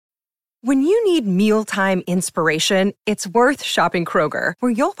When you need mealtime inspiration, it's worth shopping Kroger,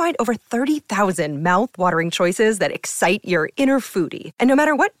 where you'll find over 30,000 mouth-watering choices that excite your inner foodie. And no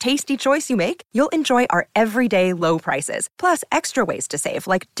matter what tasty choice you make, you'll enjoy our everyday low prices, plus extra ways to save,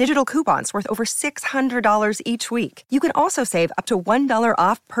 like digital coupons worth over $600 each week. You can also save up to $1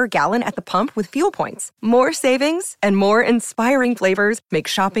 off per gallon at the pump with fuel points. More savings and more inspiring flavors make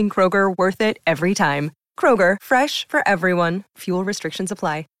shopping Kroger worth it every time. Kroger, fresh for everyone. Fuel restrictions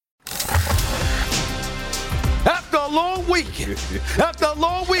apply. After a long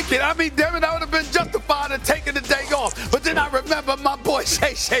weekend, I mean, damn it, I would have been justified in taking the day off. But then I remember my boy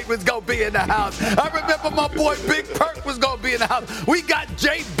Shay was going to be in the house. I remember my boy Big Perk was going to be in the house. We got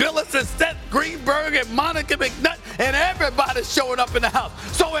Jay Billis and Seth Greenberg and Monica McNutt and everybody showing up in the house.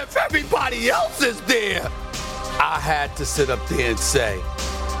 So if everybody else is there, I had to sit up there and say,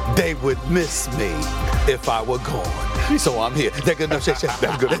 they would miss me if I were gone. So I'm here. That good enough, Shay?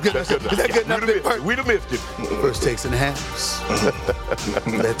 That's good. Is that good enough, Big Perk? We'd have missed you. First takes and a halves.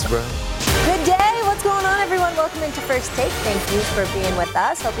 Let's run. Good day. What's going on, everyone? Welcome into First Take. Thank you for being with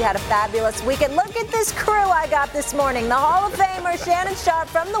us. Hope you had a fabulous weekend. Look at this crew I got this morning. The Hall of Famer, Shannon Sharpe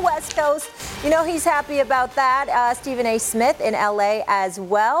from the West Coast. You know he's happy about that. Stephen A. Smith in L.A. as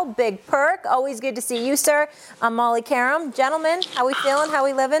well. Big Perk. Always good to see you, sir. I'm Molly Karam. Gentlemen, how we feeling? How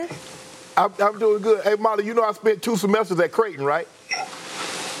we living? I'm doing good. Hey, Molly, you know I spent 2 semesters at Creighton, right?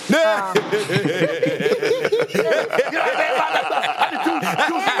 Hey,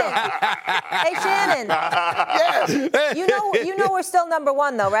 Shannon. Yes. You know we're still number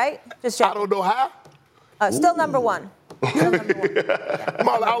one, though, right? Just checking. I don't know how. Still number one.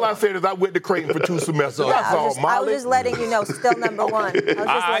 Molly, all I said is I went to Creighton for 2 semesters. Yeah, That's all, Molly. I was just letting you know, still number one.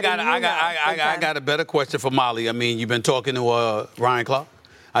 I got a better question for Molly. I mean, you've been talking to Ryan Clark.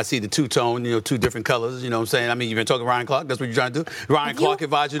 I see the two-tone, 2 different colors, you know what I'm saying? I mean, you've been talking to Ryan Clark. That's what you're trying to do? Ryan Clark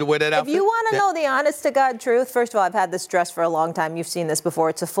advised you to wear that outfit? If you want to know the honest-to-God truth, first of all, I've had this dress for a long time. You've seen this before.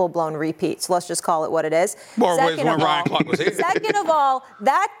 It's a full-blown repeat, so let's just call it what it is. More ways when Ryan Clark was here. Second of all,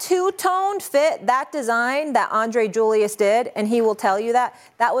 that two-toned fit, that design that Andre Julius did, and he will tell you that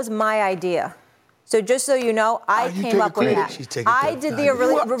was my idea. So just so you know, I came up with that. I did the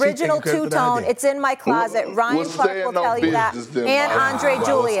original two-tone. It's in my closet. Ryan Clark will tell you that. And Andre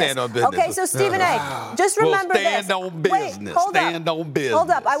Julius. Okay, so Stephen A., just remember this. Stand on business. Stand on business. Hold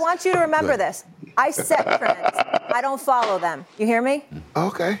up. I want you to remember this. I set trends. I don't follow them. You hear me?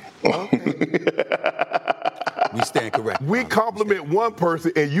 Okay. We stand correct. We compliment one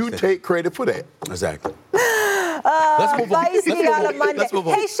person, and you take credit for that. Exactly. Let's move on. On a Monday.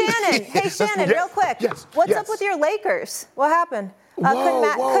 Hey, Shannon, real quick. What's up with your Lakers? What happened?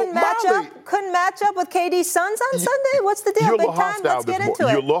 Couldn't match up with KD's Suns on Sunday? What's the deal? Big time? Let's get into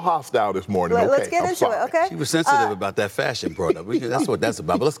it. You're a little hostile this morning. Let's get into it, okay? She was sensitive about that fashion brought up. That's what that's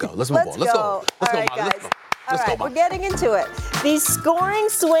about. But let's go. Let's move on. Let's go. All right, guys. All right, we're getting into it. These scoring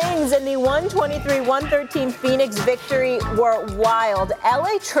swings in the 123-113 Phoenix victory were wild.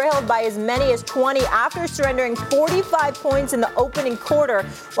 LA trailed by as many as 20 after surrendering 45 points in the opening quarter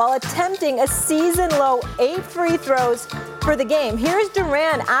while attempting a season-low 8 free throws for the game. Here's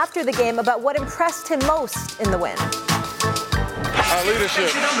Durant after the game about what impressed him most in the win. Our leadership.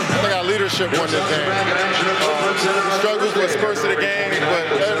 I think our leadership won this game. Struggles was first of the game, but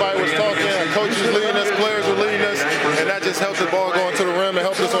everybody was talking. Our coaches leading us, players were leading us, and that just helped the ball go into the rim and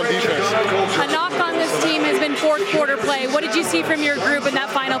helped us on defense. A knock on this team has been fourth quarter play. What did you see from your group in that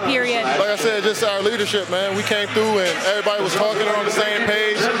final period? Like I said, just our leadership, man. We came through and everybody was talking on the same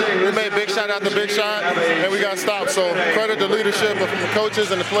page. We made big shot after big shot, and we got stopped. So credit the leadership of the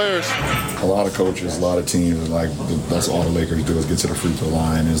coaches and the players. A lot of coaches, a lot of teams, that's all the Lakers do is get to the free throw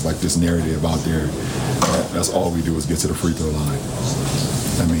line. There's like this narrative out there. That's all we do is get to the free throw line.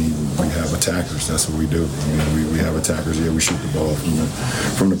 I mean, we have attackers. That's what we do. I mean, we have attackers. Yeah, we shoot the ball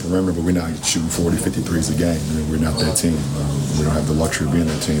from the perimeter, but we're not shooting 40, 50 threes a game. I mean, we're not that team. We don't have the luxury of being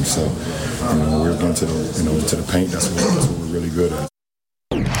that team. So, we're going to the paint. That's what we're really good at.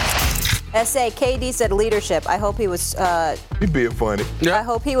 KD said leadership. I hope he was... He's being funny. Yeah. I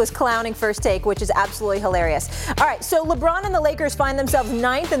hope he was clowning First Take, which is absolutely hilarious. All right, so LeBron and the Lakers find themselves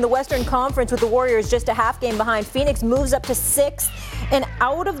 9th in the Western Conference with the Warriors just a half game behind. Phoenix moves up to 6th and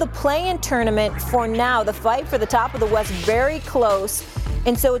out of the play-in tournament for now. The fight for the top of the West very close.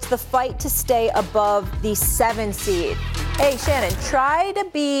 And so it's the fight to stay above the 7 seed. Hey, Shannon, try to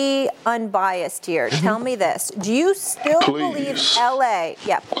be unbiased here. Tell me this. Do you still believe LA?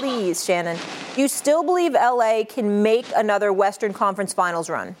 Yeah, please, Shannon. Do you still believe LA can make another Western Conference Finals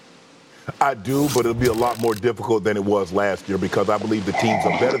run? I do, but it'll be a lot more difficult than it was last year because I believe the teams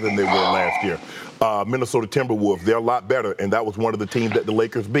are better than they were last year. Minnesota Timberwolves. They're a lot better, and that was one of the teams that the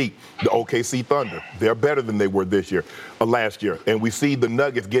Lakers beat, the OKC Thunder. They're better than they were last year. And we see the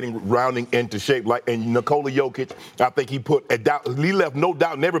Nuggets rounding into shape. And Nikola Jokic, I think he left no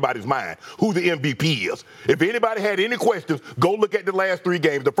doubt in everybody's mind who the MVP is. If anybody had any questions, go look at the last 3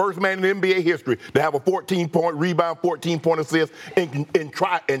 games. The first man in NBA history to have a 14-point rebound, 14-point assist in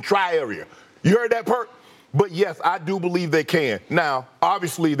try area. You heard that, Perk? But, yes, I do believe they can. Now,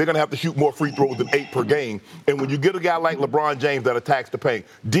 obviously, they're going to have to shoot more free throws than 8 per game. And when you get a guy like LeBron James that attacks the paint,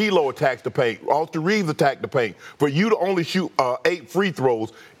 D'Lo attacks the paint, Austin Reeves attacks the paint, for you to only shoot 8 free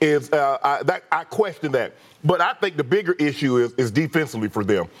throws I question that. But I think the bigger issue is defensively for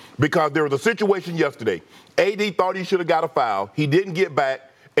them, because there was a situation yesterday. AD thought he should have got a foul. He didn't get back,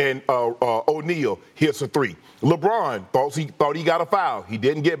 and O'Neal hits a 3. LeBron thought he got a foul. He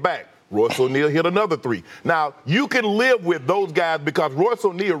didn't get back. Royce O'Neal hit another 3. Now, you can live with those guys because Royce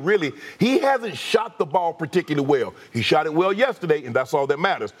O'Neal he hasn't shot the ball particularly well. He shot it well yesterday, and that's all that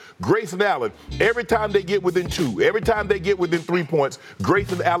matters. Grayson Allen, every time they get within 2, every time they get within 3 points,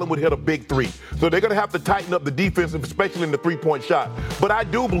 Grayson Allen would hit a big 3. So they're going to have to tighten up the defense, especially in the 3-point shot. But I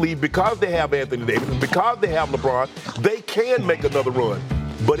do believe because they have Anthony Davis and because they have LeBron, they can make another run.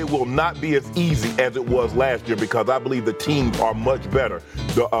 But it will not be as easy as it was last year because I believe the teams are much better.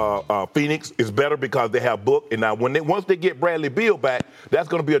 The Phoenix is better because they have Book, and now once they get Bradley Beal back, that's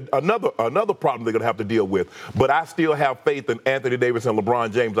going to be another problem they're going to have to deal with. But I still have faith in Anthony Davis and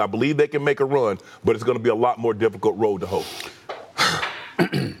LeBron James. I believe they can make a run, but it's going to be a lot more difficult road to hoe.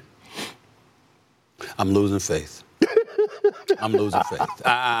 I'm losing faith. I'm losing faith.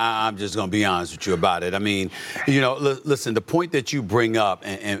 I'm just going to be honest with you about it. I mean, listen, the point that you bring up,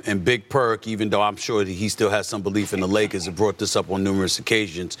 and Big Perk, even though I'm sure that he still has some belief in the Lakers and brought this up on numerous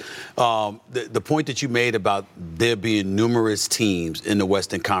occasions, the point that you made about there being numerous teams in the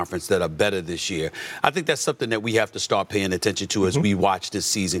Western Conference that are better this year, I think that's something that we have to start paying attention to as we watch this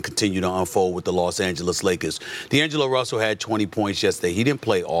season continue to unfold with the Los Angeles Lakers. D'Angelo Russell had 20 points yesterday. He didn't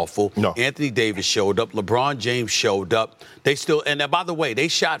play awful. No. Anthony Davis showed up. LeBron James showed up. They still, and by the way, they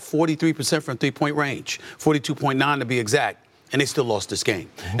shot 43% from 3-point range, 42.9 to be exact, and they still lost this game.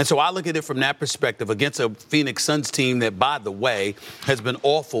 And so I look at it from that perspective against a Phoenix Suns team that, by the way, has been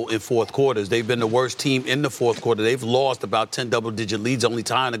awful in fourth quarters. They've been the worst team in the fourth quarter. They've lost about 10 double-digit leads, only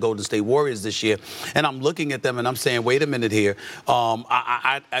tying the Golden State Warriors this year. And I'm looking at them and I'm saying, wait a minute here.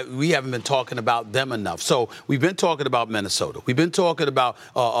 We haven't been talking about them enough. So we've been talking about Minnesota. We've been talking about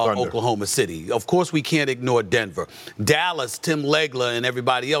Oklahoma City. Of course, we can't ignore Denver. Dallas, Tim Legler, and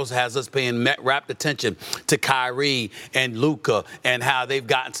everybody else has us paying rapt attention to Kyrie and Luke and how they've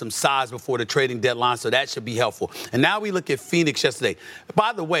gotten some size before the trading deadline, so that should be helpful. And now we look at Phoenix yesterday.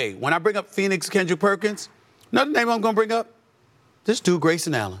 By the way, when I bring up Phoenix, Kendrick Perkins, another name I'm going to bring up, this dude,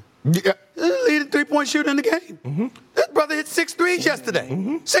 Grayson Allen. Yeah. Leading 3-point shooter in the game. Mm-hmm. This brother hit 6 threes yesterday.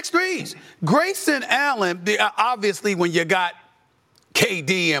 Mm-hmm. 6 threes. Grayson Allen, obviously when you got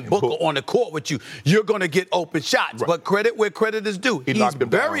KD and Booker on the court with you, you're going to get open shots. Right. But credit where credit is due. He's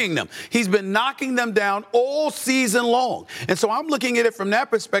burying them. He's been knocking them down all season long. And so I'm looking at it from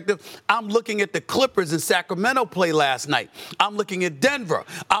that perspective. I'm looking at the Clippers in Sacramento play last night. I'm looking at Denver.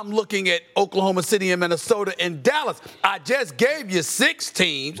 I'm looking at Oklahoma City and Minnesota and Dallas. I just gave you 6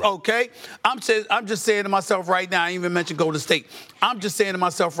 teams, okay? I'm just saying to myself right now, I didn't even mention Golden State. I'm just saying to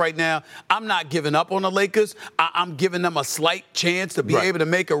myself right now, I'm not giving up on the Lakers. I'm giving them a slight chance to be able to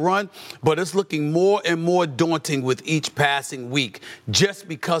make a run, but it's looking more and more daunting with each passing week just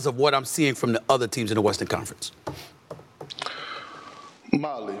because of what I'm seeing from the other teams in the Western Conference.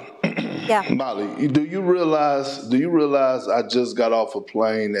 Molly. Yeah. Molly, do you realize I just got off a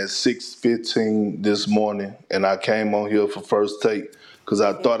plane at 6:15 this morning and I came on here for First Take because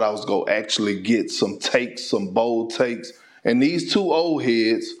I thought I was going to actually get some takes, some bold takes. And these 2 old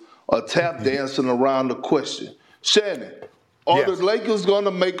heads are tap dancing around the question. Shannon, are the Lakers going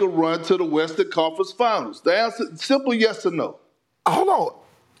to make a run to the Western Conference Finals? The answer, simple yes or no. Hold on.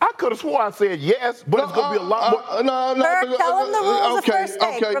 I could have swore I said yes, but it's going to be a lot more. Bert, tell him the rules of First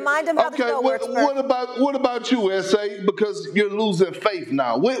Take. Remind him how the show works, Bert. What about you, S.A.? Because you're losing faith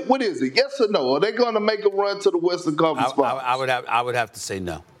now. What is it, yes or no? Are they going to make a run to the Western Conference Finals? I would have to say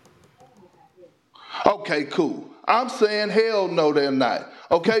no. Okay, cool. I'm saying hell no, they're not.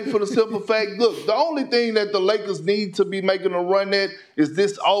 Okay, for the simple fact, look, the only thing that the Lakers need to be making a run at is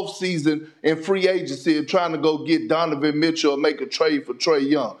this offseason and free agency and trying to go get Donovan Mitchell or make a trade for Trae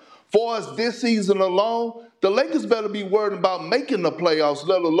Young. For us this season alone, the Lakers better be worried about making the playoffs,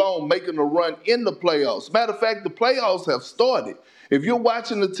 let alone making a run in the playoffs. Matter of fact, the playoffs have started. If you're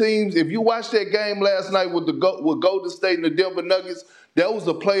watching the teams, if you watched that game last night with Golden State and the Denver Nuggets, That was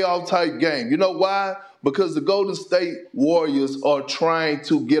a playoff-type game. You know why? Because the Golden State Warriors are trying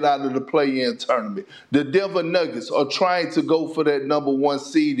to get out of the play-in tournament. The Denver Nuggets are trying to go for that number 1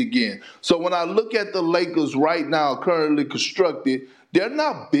 seed again. So when I look at the Lakers right now, currently constructed, they're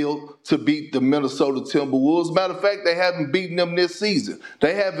not built to beat the Minnesota Timberwolves. Matter of fact, they haven't beaten them this season.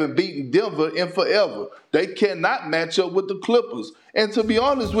 They haven't beaten Denver in forever. They cannot match up with the Clippers. And to be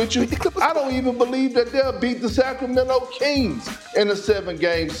honest with you, I don't even believe that they'll beat the Sacramento Kings in a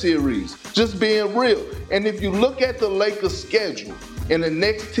 7-game series. Just being real. And if you look at the Lakers' schedule, in the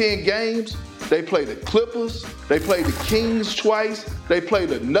next 10 games, they play the Clippers, they play the Kings twice, they play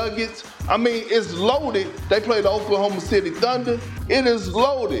the Nuggets. I mean, it's loaded. They play the Oklahoma City Thunder. It is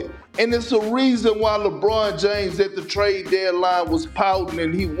loaded. And it's a reason why LeBron James at the trade deadline was pouting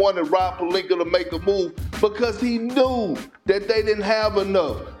and he wanted Rob Pelinka to make a move because he knew that they didn't have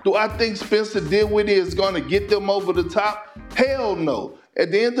enough. Do I think Spencer Dinwiddie is going to get them over the top? Hell no.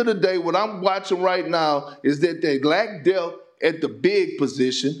 At the end of the day, what I'm watching right now is that they lack depth at the big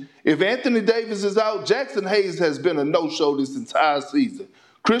position. If Anthony Davis is out, Jackson Hayes has been a no-show this entire season.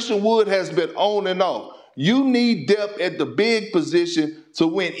 Christian Wood has been on and off. You need depth at the big position to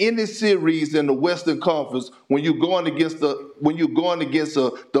win any series in the Western Conference when you're going against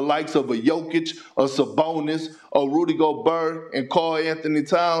the likes of a Jokic, a Sabonis, a Rudy Gobert, and Karl Anthony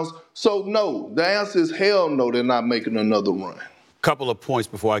Towns. So no, the answer is hell no, they're not making another run. Couple of points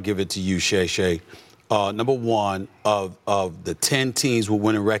before I give it to you, Shay. Number one, of the 10 teams with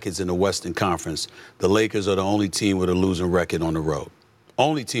winning records in the Western Conference, the Lakers are the only team with a losing record on the road.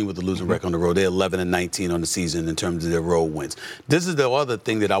 Only team with a losing record on the road. They're 11-19 on the season in terms of their road wins. This is the other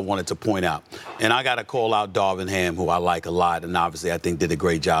thing that I wanted to point out. And I got to call out Darvin Ham, who I like a lot, and obviously I think did a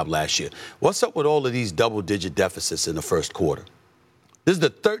great job last year. What's up with all of these double-digit deficits in the first quarter? This is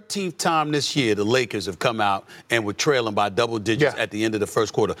the 13th time this year the Lakers have come out and were trailing by double digits at the end of the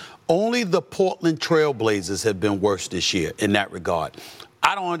first quarter. Only the Portland Trail Blazers have been worse this year in that regard.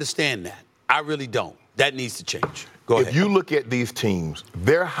 I don't understand that. I really don't. That needs to change. Go ahead. If you look at these teams,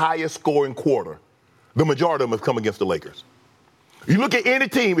 their highest scoring quarter, the majority of them have come against the Lakers. You look at any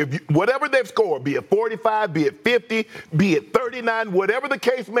team, whatever they've scored, be it 45, be it 50, be it 39, whatever the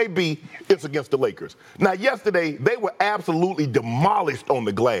case may be, it's against the Lakers. Now, yesterday, they were absolutely demolished on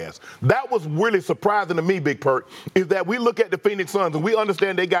the glass. That was really surprising to me, Big Perk, is that we look at the Phoenix Suns and we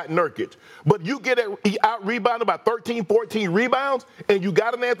understand they got Nurkic. But you get out-rebounded by 13, 14 rebounds, and you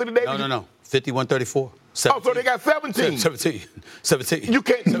got an Anthony Davis? No. 51-34. 17. Oh, so they got 17. 17. You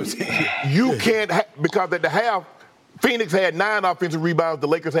can't, because at the half, Phoenix had 9 offensive rebounds. The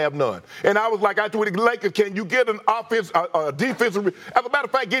Lakers have none. And I was like, I tweeted, Lakers, can you get an defensive? As a matter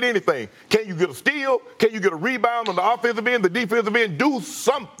of fact, get anything. Can you get a steal? Can you get a rebound on the offensive end, the defensive end? Do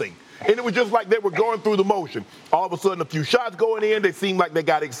something. And it was just like they were going through the motion. All of a sudden, a few shots going in. They seemed like they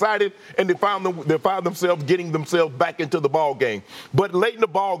got excited, and they found themselves getting themselves back into the ball game. But late in the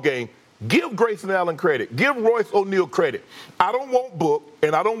ball game, give Grayson Allen credit. Give Royce O'Neal credit. I don't want Book,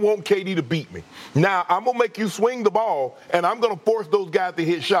 and I don't want KD to beat me. Now, I'm going to make you swing the ball, and I'm going to force those guys to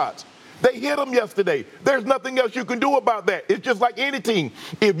hit shots. They hit them yesterday. There's nothing else you can do about that. It's just like any team.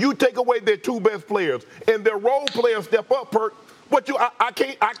 If you take away their 2 best players and their role players step up, Perk, I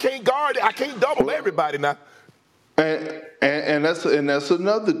can't guard it. I can't double everybody now. And that's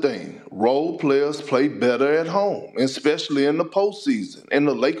another thing. Role players play better at home, especially in the postseason. And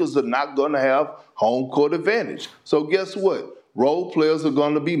the Lakers are not going to have home court advantage. So guess what? Role players are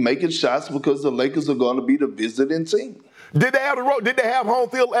going to be making shots because the Lakers are going to be the visiting team. Did they have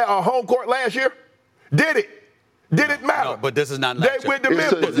home court last year? Did it? Did it matter? No, but this is not last year. They went to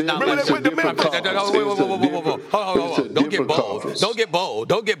Memphis. Remember they went to Memphis. Hold on. Don't get bold.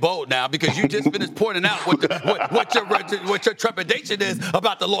 Don't get bold now, because you just finished pointing out what your trepidation is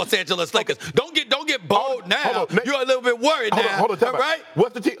about the Los Angeles Lakers. Don't get bold now. You're a little bit worried now. Hold on. All right?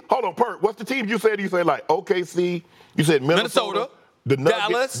 What's the team? Hold on, Perk. What's the team you said? You said like OKC. You said Minnesota. The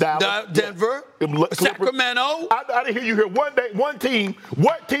Nuggets, Dallas, Denver, Sacramento. I didn't hear you here. One team.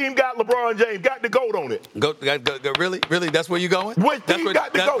 What team got LeBron James? Got the GOAT on it? Go, really? That's where you going? Which team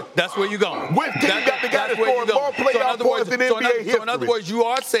got the GOAT? That's where you going. Which team got the guy that scored more playoff points in NBA history? So in other words, you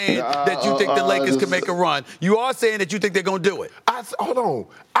are saying that you think the Lakers can make a run. You are saying that you think they're going to do it. Hold on.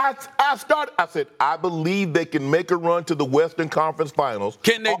 I said, I believe they can make a run to the Western Conference Finals.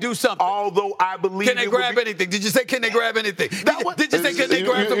 Can they do something? Although I believe Can they grab anything? Did you say, can they grab anything? Did you say, can they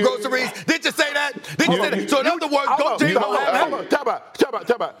grab some groceries? Did you say that? Did you say that? So in other words, go team. Talk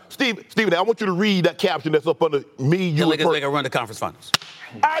about. Stephen, I want you to read that caption that's up under me, the Lakers make a run to conference finals.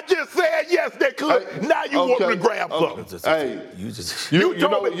 I just said yes, they could. Now you want me to grab something. Hey, you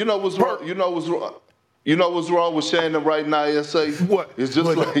know what's wrong? You know what's wrong? You know what's wrong with Shannon right now, SA? What? It's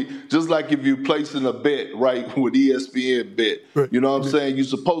just like if you're placing a bet, right, with ESPN bet. Right. You know what I'm saying? You're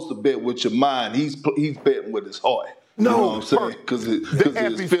supposed to bet with your mind. He's betting with his heart. No, you know what I'm saying? Because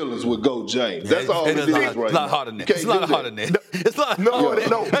his feelings would go James. That's all it is right now. It's a lot harder than that. It's a lot harder than that. It's a lot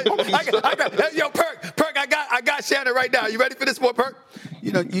harder than that. Yo, Perk, I got Shannon right now. You ready for this one, Perk?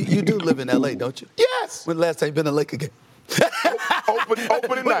 You know, you do live in L.A., don't you? Yes. When the last time you been to a Laker game?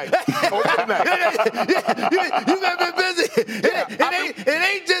 Opening night. You been busy. It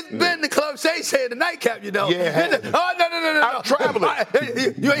ain't just been the Club Shay Shay and the nightcap, you know. Yeah. Oh, no. I'm traveling.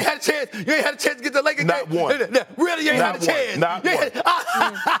 You ain't had a chance. You ain't had a chance to get the Laker Not game. one. Really, you ain't had a chance. Not one.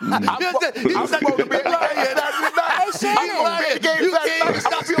 I'm supposed to be at Hey, Shannon. You can't even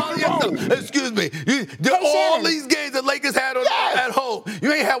stop calling yourself. Excuse me. All these games the Lakers had at home,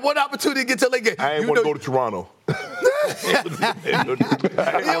 you ain't had one opportunity to get to the Laker game. I ain't want to go to Toronto. He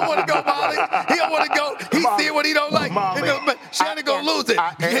don't want to go, Molly. He don't want to go. He see what he don't like. Shannon gonna lose it.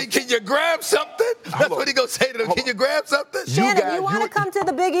 Can you grab something? That's what he gonna say to them. Can you grab something? Shannon, you want to come to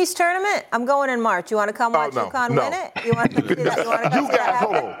the Big East tournament? I'm going in March. You want to come watch UConn win it? You want to see that? You guys,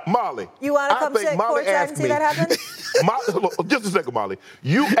 hold on, Molly. You want to come sit courtside and see that happen? Just a second, Molly.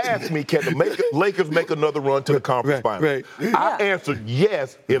 You asked me, can the Lakers make another run to the conference final? Right. I answered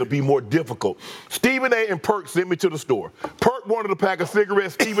yes, it'll be more difficult. Stephen A. and Perk sent me to the store. Perk wanted a pack of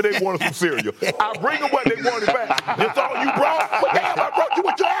cigarettes. Stephen A. wanted some cereal. I bring them what they wanted back. That's all you brought? What the hell I brought you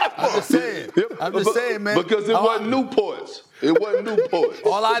what you asked for? I'm just saying, man. Because it wasn't Newports. It wasn't Newport.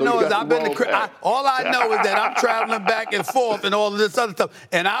 All I know is all I know is that I'm traveling back and forth and all of this other stuff.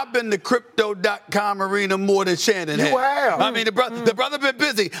 And I've been to Crypto.com arena more than Shannon has. You have. I mean, the brother been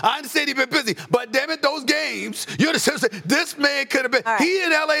busy. I understand he been busy. But damn it, those games, you understand? This man could have been. Right. He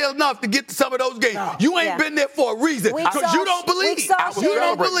in L.A. enough to get to some of those games. No. You ain't been there for a reason. Because you don't believe. You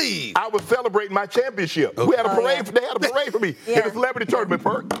don't believe. I was celebrating my championship. Okay. We had a parade. They had a parade for me in the celebrity tournament,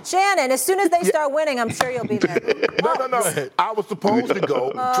 Perk. Shannon, as soon as they start winning, I'm sure you'll be there. No. I was supposed to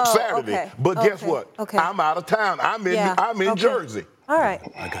go Saturday, but guess what? Okay. I'm out of town. I'm in Jersey. All right.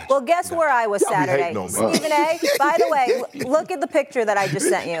 Well, guess where I was Saturday? Stephen A., by the way, look at the picture that I just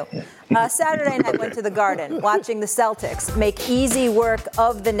sent you. Saturday night, went to the Garden, watching the Celtics make easy work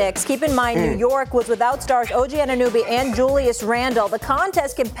of the Knicks. Keep in mind, New York was without stars OG Anunoby and Julius Randle. The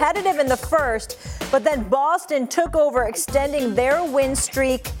contest competitive in the first, but then Boston took over, extending their win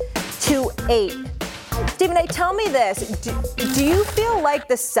streak to 8. Stephen A., tell me this. Do you feel like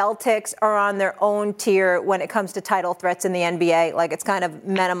the Celtics are on their own tier when it comes to title threats in the NBA? Like it's kind of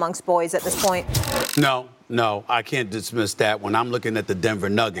men amongst boys at this point? No, I can't dismiss that. When I'm looking at the Denver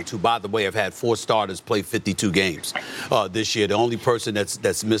Nuggets, who, by the way, have had 4 starters play 52 games this year. The only person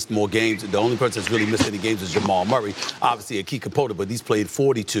that's missed more games, the only person that's really missed any games is Jamal Murray. Obviously a key component, but he's played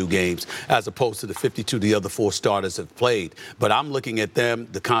 42 games as opposed to the 52 the other 4 starters have played. But I'm looking at them,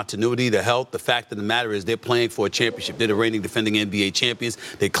 the continuity, the health. The fact of the matter is they're playing for a championship. They're the reigning defending NBA champions.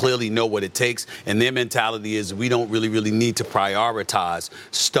 They clearly know what it takes. And their mentality is we don't really need to prioritize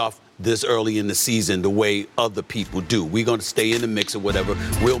stuff this early in the season the way other people do. We're going to stay in the mix or whatever.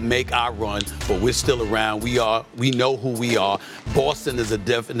 We'll make our run, but we're still around. We know who we are. Boston is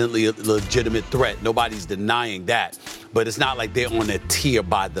definitely a legitimate threat. Nobody's denying that. But it's not like they're on a tier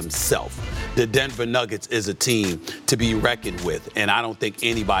by themselves. The Denver Nuggets is a team to be reckoned with, and I don't think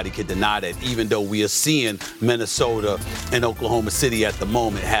anybody can deny that, even though we are seeing Minnesota and Oklahoma City at the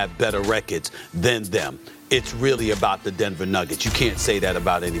moment have better records than them. It's really about the Denver Nuggets. You can't say that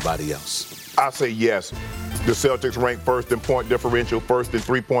about anybody else. I say yes. The Celtics rank first in point differential, first in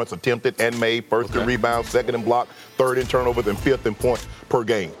 3 points attempted and made, first in rebounds, second in block, third in turnovers, and fifth in points per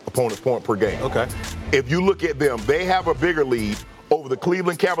game, opponent's point per game. Okay. If you look at them, they have a bigger lead over the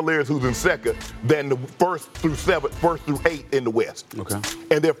Cleveland Cavaliers, who's in second, than the first through 8 in the West. Okay.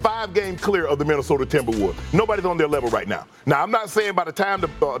 And they're 5 games clear of the Minnesota Timberwolves. Nobody's on their level right now. Now, I'm not saying by the time the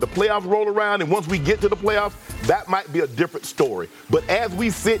playoffs roll around and once we get to the playoffs, that might be a different story. But as we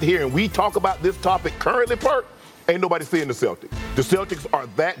sit here and we talk about this topic currently, Perk, ain't nobody seeing the Celtics. The Celtics are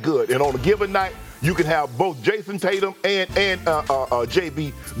that good. And on a given night, you can have both Jason Tatum and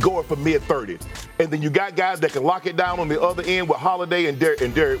JB going for mid-30s. And then you got guys that can lock it down on the other end with Holiday and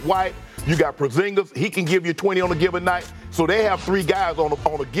Derek White. You got Porzingis. He can give you 20 on a given night. So they have 3 guys on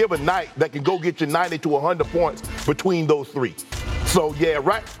a given night that can go get you 90 to 100 points between those 3. So, yeah,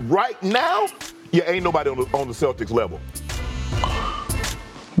 right now, ain't nobody on the Celtics level.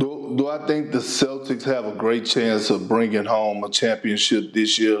 Do I think the Celtics have a great chance of bringing home a championship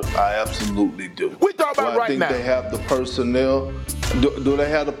this year? I absolutely do. We talk about right now. Do I think they have the personnel? Do they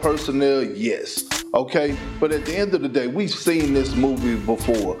have the personnel? Yes. Okay? But at the end of the day, we've seen this movie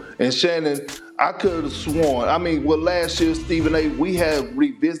before. And Shannon, I could have sworn. Last year, Stephen A., we have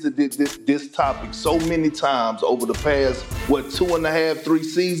revisited this topic so many times over the past, 2.5, 3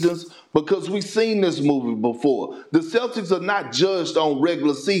 seasons, because we've seen this movie before. The Celtics are not judged on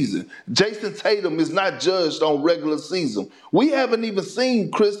regular season. Jason Tatum is not judged on regular season. We haven't even seen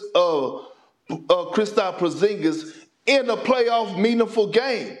Kristaps Porzingis in a playoff meaningful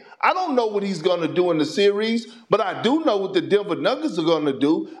game. I don't know what he's going to do in the series, but I do know what the Denver Nuggets are going to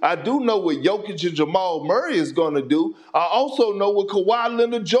do. I do know what Jokic and Jamal Murray is going to do. I also know what Kawhi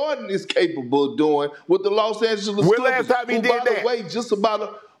Leonard Jordan is capable of doing with the Los Angeles Clippers. Last time he did that? By the way,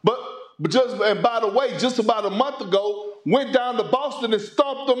 just about a month ago, went down to Boston and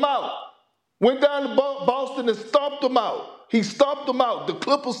stomped them out. He stomped them out. The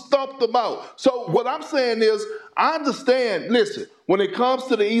Clippers stomped them out. So what I'm saying is, I understand, listen, when it comes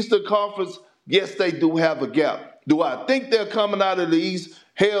to the Eastern Conference, yes, they do have a gap. Do I think they're coming out of the East?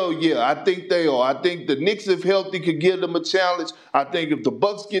 Hell yeah, I think they are. I think the Knicks, if healthy, could give them a challenge. I think if the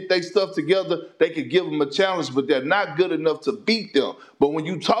Bucks get their stuff together, they could give them a challenge, but they're not good enough to beat them. But when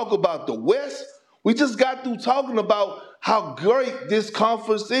you talk about the West, we just got through talking about how great this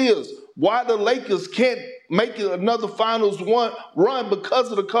conference is. Why the Lakers can't make it another finals run because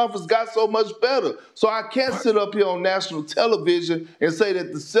of the conference got so much better. So I can't sit up here on national television and say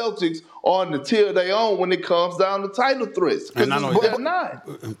that the Celtics are on the tier they own when it comes down to title threats. And they're not.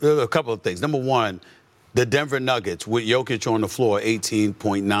 A couple of things. Number one, the Denver Nuggets, with Jokic on the floor,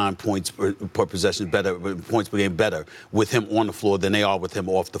 18.9 points per possession better, points per game better with him on the floor than they are with him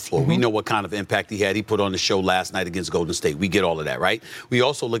off the floor. Mm-hmm. We know what kind of impact he had. He put on the show last night against Golden State. We get all of that, right? We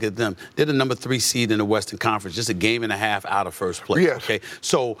also look at them. They're the number 3 seed in the Western Conference, just a game and a half out of first place. Yes. Okay.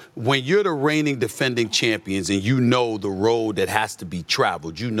 So when you're the reigning defending champions and you know the road that has to be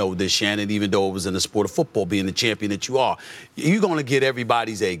traveled, you know this, Shannon, even though it was in the sport of football, being the champion that you are, you're going to get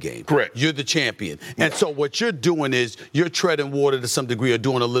everybody's A game. Correct. You're the champion. And so what you're doing is you're treading water to some degree, or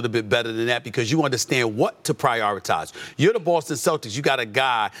doing a little bit better than that, because you understand what to prioritize. You're the Boston Celtics. You got a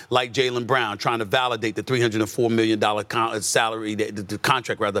guy like Jaylen Brown trying to validate the $304 million salary, the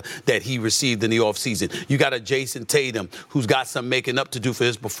contract rather, that he received in the offseason. You got a Jason Tatum who's got some making up to do for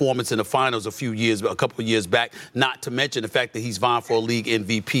his performance in the finals a couple of years back, not to mention the fact that he's vying for a league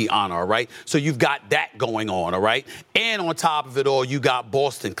MVP honor, all right? So you've got that going on, all right? And on top of it all, you got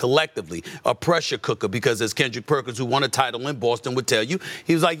Boston collectively, a pressure cooker, because as Kendrick Perkins, who won a title in Boston, would tell you,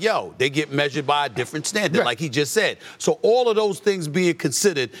 he was like, yo, they get measured by a different standard, like he just said. So all of those things being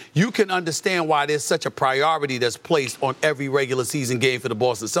considered, you can understand why there's such a priority that's placed on every regular season game for the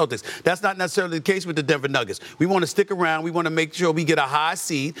Boston Celtics. That's not necessarily the case with the Denver Nuggets. We want to stick around. We want to make sure we get a high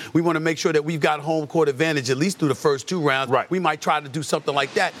seed. We want to make sure that we've got home court advantage at least through the first 2 rounds. Right. We might try to do something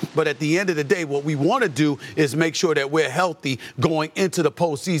like that. But at the end of the day, what we want to do is make sure that we're healthy going into the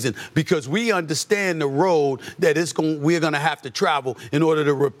postseason, because we understand the road that we're going to have to travel in order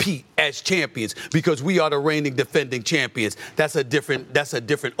to repeat as champions, because we are the reigning defending champions. That's a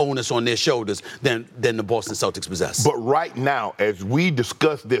different onus on their shoulders than the Boston Celtics possess. But right now, as we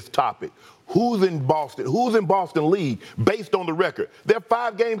discuss this topic, who's in Boston league based on the record? They're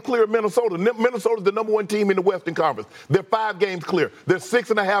 5 games clear of Minnesota. Minnesota's the number 1 team in the Western Conference. They're 5 games clear. They're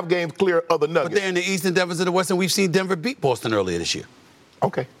 6.5 games clear of the Nuggets. But they're in the East and Denver's in the West, and we've seen Denver beat Boston earlier this year.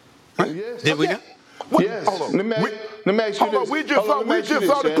 Okay. Right? Yes. Did we not? Yes. Hold on. Let me ask you this. We just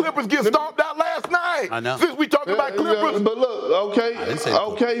saw the Clippers get stomped out last night. I know. Since we talked about Clippers. But look,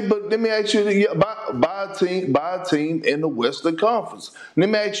 okay, but let me ask you, by a team in the Western Conference. Let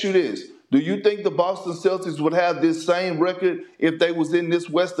me ask you this. Do you think the Boston Celtics would have this same record if they was in this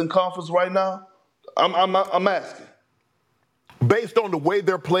Western Conference right now? I'm asking. Based on the way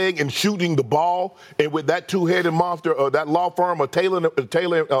they're playing and shooting the ball, and with that 2-headed monster, that law firm of Taylor,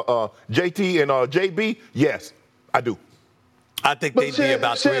 JT, and JB, yes, I do. I think they'd be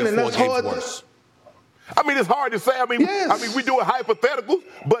about 3 or 4 games worse. I mean, it's hard to say. I mean, we do a hypothetical,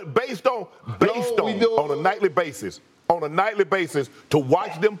 but based on a nightly basis. On a nightly basis, to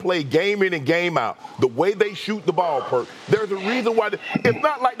watch them play game in and game out, the way they shoot the ball, Perk, there's a reason why. It's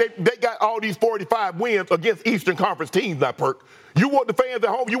not like they got all these 45 wins against Eastern Conference teams now, Perk. You want the fans at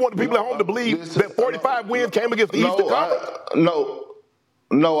home, you want the people at home to believe that 45 wins came against the Eastern Conference?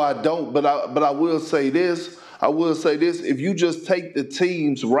 No, I don't. But I will say this. If you just take the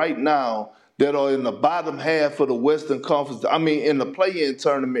teams right now that are in the bottom half of the Western Conference, in the play-in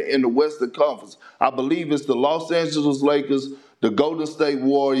tournament in the Western Conference, I believe it's the Los Angeles Lakers, the Golden State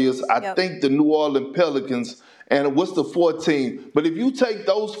Warriors, I think the New Orleans Pelicans, and what's the 4th team? But if you take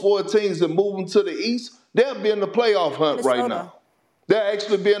those 4 teams and move them to the East, they'll be in the playoff hunt right now. They'll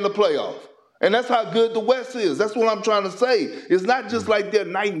actually be in the playoff. And that's how good the West is. That's what I'm trying to say. It's not just like they're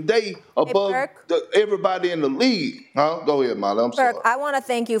night and day above everybody in the league. Go ahead, Molly. I'm sorry. I want to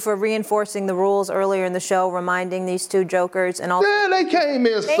thank you for reinforcing the rules earlier in the show, reminding these two jokers and all. Yeah, they came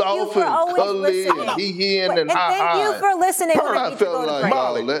in soft and cuddly and hee-heeing and thank you for listening. I need to go to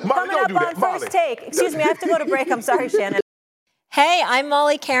break. Coming up on First Take. Excuse me, I have to go to break. I'm sorry, Shannon. Hey, I'm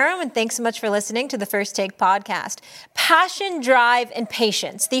Molly Karam, and thanks so much for listening to the First Take podcast. Passion, drive, and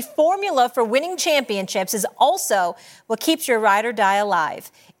patience. The formula for winning championships is also what keeps your ride or die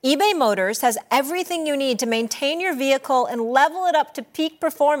alive. eBay Motors has everything you need to maintain your vehicle and level it up to peak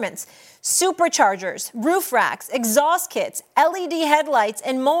performance. Superchargers, roof racks, exhaust kits, LED headlights,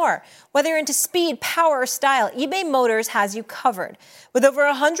 and more. Whether you're into speed, power, or style, eBay Motors has you covered. With over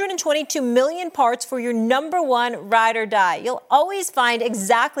 122 million parts for your number one ride or die, you'll always find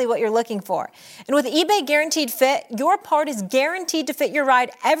exactly what you're looking for. And with eBay Guaranteed Fit, your part is guaranteed to fit your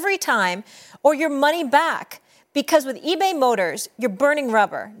ride every time or your money back. Because with eBay Motors, you're burning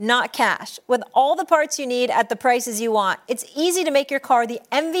rubber, not cash. With all the parts you need at the prices you want, it's easy to make your car the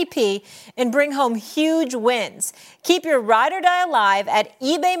MVP and bring home huge wins. Keep your ride or die alive at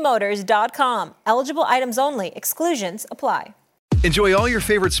ebaymotors.com. Eligible items only. Exclusions apply. Enjoy all your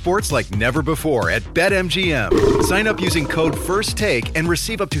favorite sports like never before at BetMGM. Sign up using code FIRSTTAKE and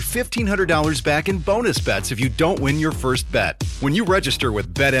receive up to $1,500 back in bonus bets if you don't win your first bet. When you register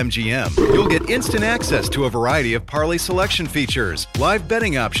with BetMGM, you'll get instant access to a variety of parlay selection features, live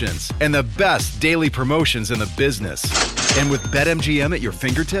betting options, and the best daily promotions in the business. And with BetMGM at your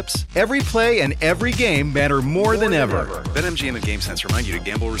fingertips, every play and every game matter more than ever. BetMGM and GameSense remind you to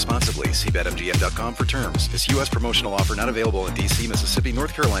gamble responsibly. See BetMGM.com for terms. This U.S. promotional offer not available in D.C., Mississippi,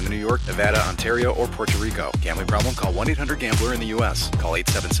 North Carolina, New York, Nevada, Ontario, or Puerto Rico. Gambling problem? Call 1-800-GAMBLER in the U.S. Call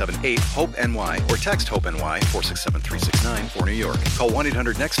 877-8-HOPE-NY or text HOPE-NY 467-369 for New York. Call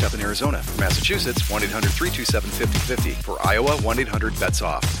 1-800-NEXT-STEP in Arizona. For Massachusetts, 1-800-327-5050. For Iowa,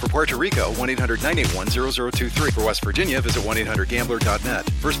 1-800-BETS-OFF. For Puerto Rico, 1-800-981-0023. For West Virginia, visit 1-800-GAMBLER.net.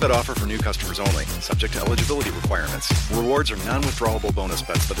 First bet offer for new customers only. Subject to eligibility requirements. Rewards are non-withdrawable bonus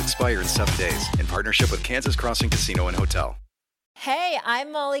bets that expire in 7 days. In partnership with Kansas Crossing Casino and Hotel. Hey,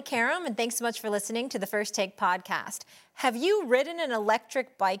 I'm Molly Karam, and thanks so much for listening to the First Take podcast. Have you ridden an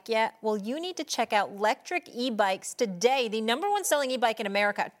electric bike yet? Well, you need to check out Lectric E-Bikes today, the number one selling e-bike in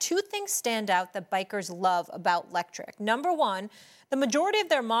America. Two things stand out that bikers love about Lectric. Number one, the majority of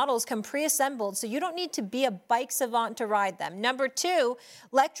their models come pre-assembled, so you don't need to be a bike savant to ride them. Number two,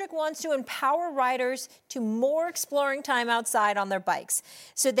 Lectric wants to empower riders to more exploring time outside on their bikes.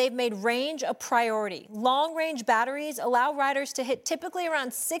 So they've made range a priority. Long-range batteries allow riders to hit typically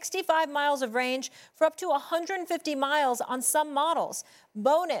around 65 miles of range for up to 150 miles on some models.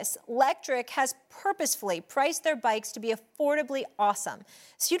 Bonus, Lectric has purposefully priced their bikes to be affordably awesome.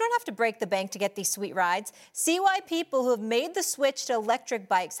 So you don't have to break the bank to get these sweet rides. See why people who have made the switch to electric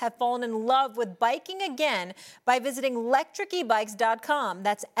bikes have fallen in love with biking again by visiting lectricebikes.com.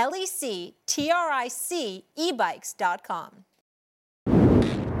 That's LECTRIC ebikes.com.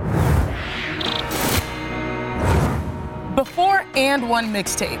 Before And One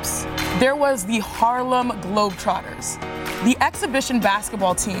mixtapes, there was the Harlem Globetrotters. The exhibition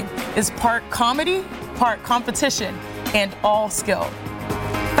basketball team is part comedy, part competition, and all skill.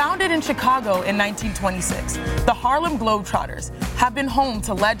 Founded in Chicago in 1926, the Harlem Globetrotters have been home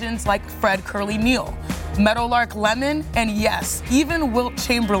to legends like Fred Curly Neal, Meadowlark Lemon, and yes, even Wilt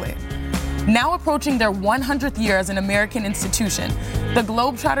Chamberlain. Now approaching their 100th year as an American institution, the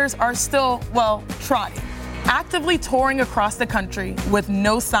Globetrotters are still, well, trotting, actively touring across the country with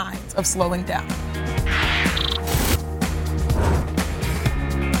no signs of slowing down.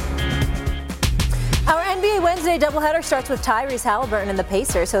 Our NBA Wednesday doubleheader starts with Tyrese Halliburton and the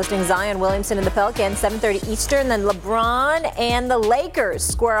Pacers hosting Zion Williamson and the Pelicans, 7:30 Eastern. Then LeBron and the Lakers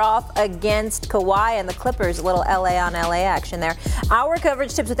square off against Kawhi and the Clippers. A little LA on LA action there. Our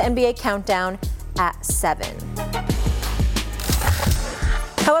coverage tips with NBA Countdown at 7.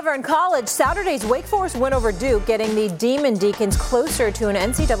 However, in college, Saturday's Wake Forest win over Duke, getting the Demon Deacons closer to an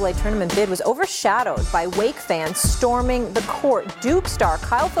NCAA tournament bid, was overshadowed by Wake fans storming the court. Duke star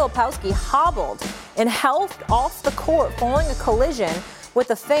Kyle Filipowski hobbled and helped off the court following a collision with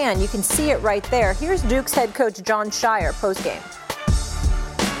a fan. You can see it right there. Here's Duke's head coach Jon Scheyer postgame.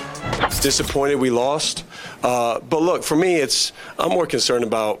 Disappointed we lost, but look, for me, I'm more concerned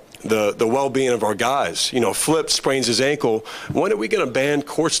about the well-being of our guys. You know, Flip sprains his ankle. When are we going to ban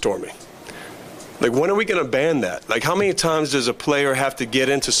court storming? Like, when are we going to ban that? Like, how many times does a player have to get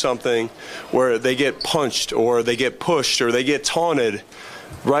into something where they get punched or they get pushed or they get taunted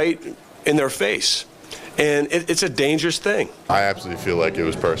right in their face? And it's a dangerous thing. I absolutely feel like it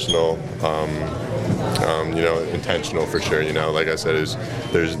was personal, intentional for sure. Like I said,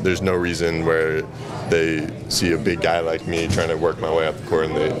 there's no reason where they see a big guy like me trying to work my way up the court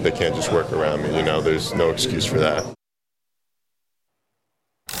and they can't just work around me. There's no excuse for that.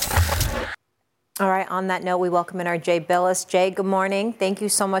 All right, on that note, we welcome in our Jay Bilas. Jay, good morning. Thank you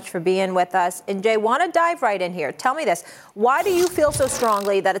so much for being with us. And Jay, want to dive right in here. Tell me this. Why do you feel so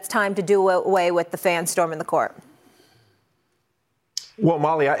strongly that it's time to do away with the fans storming the court? Well,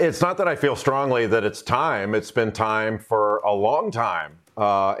 Molly, it's not that I feel strongly that it's time. It's been time for a long time.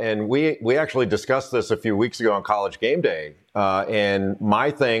 And we actually discussed this a few weeks ago on College Game Day. And my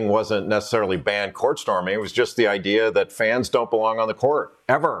thing wasn't necessarily ban court storming. It was just the idea that fans don't belong on the court,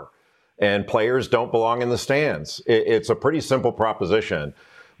 ever. And players don't belong in the stands. It's a pretty simple proposition.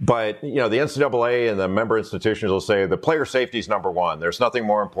 But, the NCAA and the member institutions will say the player safety is number one. There's nothing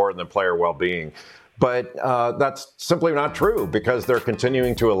more important than player well-being. But that's simply not true because they're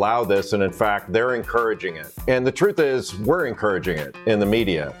continuing to allow this. And in fact, they're encouraging it. And the truth is, we're encouraging it in the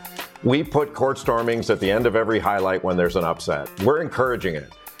media. We put court stormings at the end of every highlight when there's an upset. We're encouraging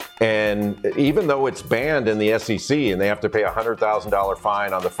it. And even though it's banned in the SEC and they have to pay a $100,000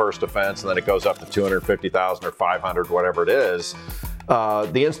 fine on the first offense and then it goes up to $250,000 or $500, whatever it is,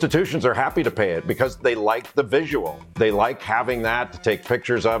 the institutions are happy to pay it because they like the visual. They like having that, to take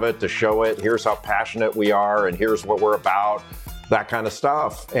pictures of it, to show it. Here's how passionate we are and here's what we're about, that kind of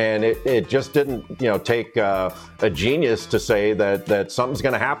stuff. And it just didn't, take a genius to say that something's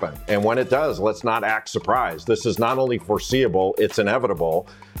going to happen. And when it does, let's not act surprised. This is not only foreseeable, it's inevitable.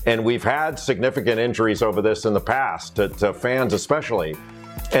 And we've had significant injuries over this in the past, to fans especially,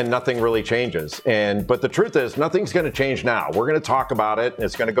 and nothing really changes. But the truth is, nothing's going to change now. We're going to talk about it, and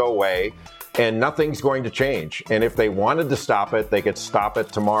it's going to go away, and nothing's going to change. And if they wanted to stop it, they could stop it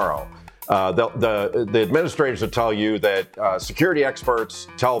tomorrow. The administrators will tell you that security experts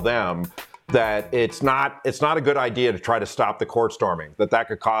tell them that it's not a good idea to try to stop the court storming, that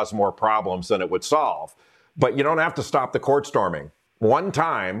could cause more problems than it would solve. But you don't have to stop the court storming. One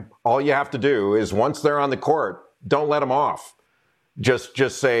time, all you have to do is once they're on the court, don't let them off.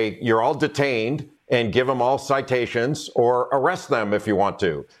 Just say you're all detained and give them all citations or arrest them if you want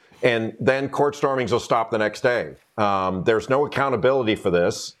to. And then court stormings will stop the next day. There's no accountability for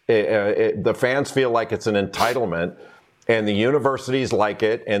this. The fans feel like it's an entitlement and the universities like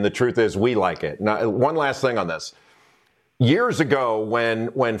it. And the truth is we like it. Now, one last thing on this. Years ago,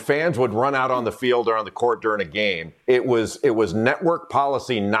 when fans would run out on the field or on the court during a game, it was network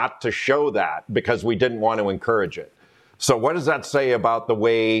policy not to show that because we didn't want to encourage it. So what does that say about the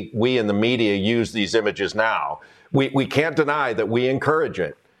way we in the media use these images now? We can't deny that we encourage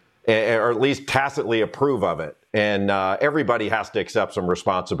it, or at least tacitly approve of it. And everybody has to accept some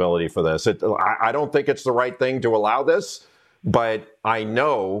responsibility for this. I don't think it's the right thing to allow this, but I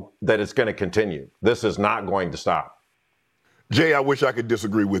know that it's going to continue. This is not going to stop. Jay, I wish I could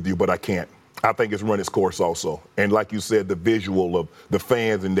disagree with you, but I can't. I think it's run its course also. And like you said, the visual of the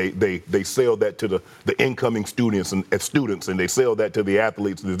fans, and they sell that to the incoming students and they sell that to the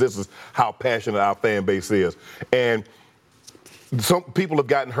athletes. This is how passionate our fan base is. And some people have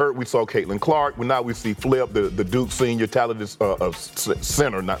gotten hurt. We saw Caitlin Clark. Now we see Flip, the Duke senior, talented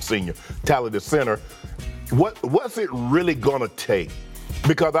center, not senior, talented center. What's it really going to take?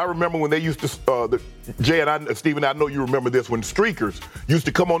 Because I remember when they used to, Jay and Stephen, I know you remember this, when streakers used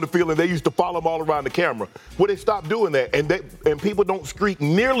to come on the field and they used to follow them all around the camera. Well, they stopped doing that, and people don't streak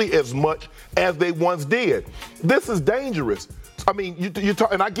nearly as much as they once did. This is dangerous. I mean, you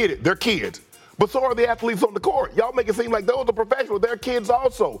talk, and I get it, they're kids. But so are the athletes on the court. Y'all make it seem like those are professionals. They're kids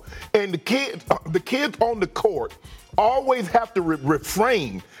also. And the kids on the court always have to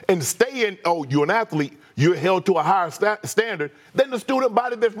refrain and stay in, you're an athlete, you're held to a higher standard than the student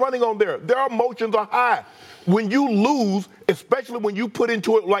body that's running on there. Their emotions are high. When you lose, especially when you put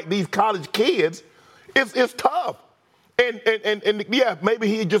into it like these college kids, it's tough. And yeah, maybe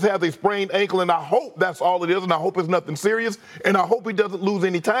he just has a sprained ankle, and I hope that's all it is, and I hope it's nothing serious, and I hope he doesn't lose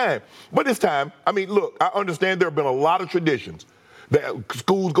any time. But it's time. I mean, look, I understand there have been a lot of traditions that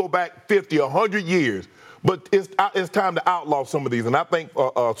schools go back 50, 100 years, but it's time to outlaw some of these. And I think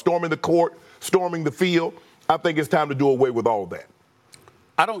storming the court, storming the field, I think it's time to do away with all that.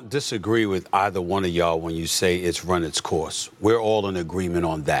 I don't disagree with either one of y'all when you say it's run its course. We're all in agreement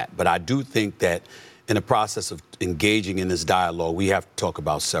on that. But I do think that in the process of engaging in this dialogue, we have to talk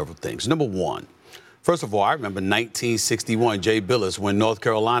about several things. Number one, First of all, I remember 1961, Jay Billis, when North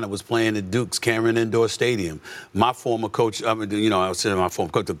Carolina was playing at Duke's Cameron Indoor Stadium. My former coach, I was saying my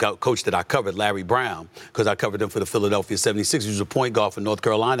former coach, the coach that I covered, Larry Brown, because I covered him for the Philadelphia 76ers. He was a point guard for North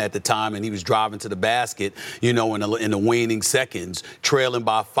Carolina at the time, and he was driving to the basket, in the waning seconds, trailing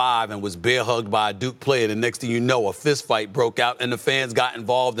by 5, and was bear hugged by a Duke player. The next thing you know, a fist fight broke out, and the fans got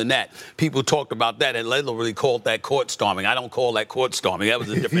involved in that. People talked about that and literally called that court storming. I don't call that court storming. That was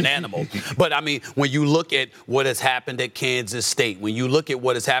a different animal. But, I mean, when you look at what has happened at Kansas State, when you look at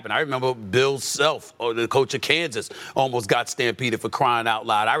what has happened, I remember Bill Self, or the coach of Kansas, almost got stampeded for crying out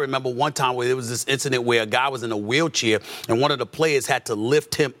loud. I remember one time where there was this incident where a guy was in a wheelchair and one of the players had to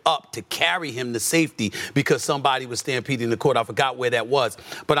lift him up to carry him to safety because somebody was stampeding the court. I forgot where that was.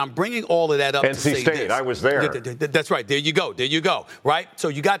 But I'm bringing all of that up to say NC State, this. I was there. That's right. There you go. Right? So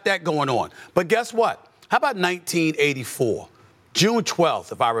you got that going on. But guess what? How about 1984? June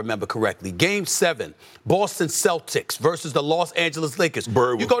 12th, if I remember correctly, Game 7, Boston Celtics versus the Los Angeles Lakers.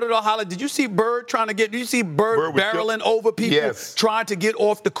 You go to the highlight. Did you see Bird barreling over people trying to get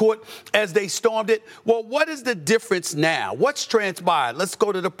off the court as they stormed it? Well, what is the difference now? What's transpired? Let's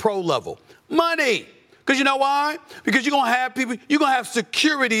go to the pro level. Money. Because you know why? Because you're going to have people, you're going to have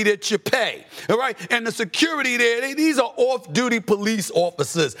security that you pay, all right? And the security there, these are off-duty police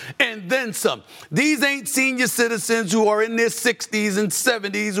officers and then some. These ain't senior citizens who are in their 60s and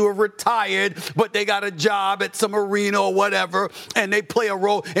 70s who are retired, but they got a job at some arena or whatever, and they play a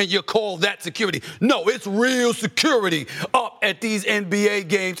role, and you call that security. No, it's real security up at these NBA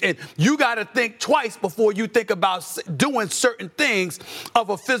games, and you got to think twice before you think about doing certain things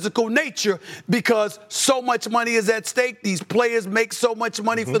of a physical nature because so much money is at stake. These players make so much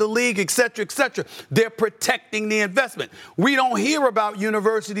money for the league, et cetera, et cetera. They're protecting the investment. We don't hear about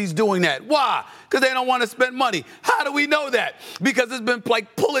universities doing that. Why? Because they don't want to spend money. How do we know that? Because it's been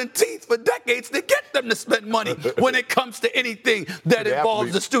like pulling teeth for decades to get them to spend money when it comes to anything that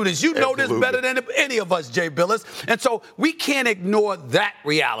involves the students. You know this better than any of us, Jay Billis. And so we can't ignore that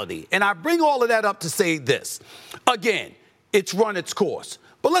reality. And I bring all of that up to say this. Again, it's run its course.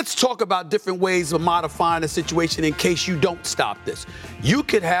 But let's talk about different ways of modifying the situation in case you don't stop this. You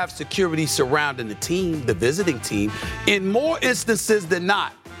could have security surrounding the team, the visiting team, in more instances than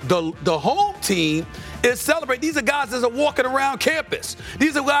not. The home team is celebrating. These are guys that are walking around campus.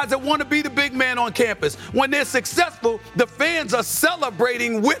 These are guys that want to be the big man on campus. When they're successful, the fans are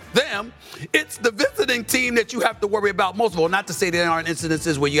celebrating with them. It's the visiting team that you have to worry about most of all. Not to say there aren't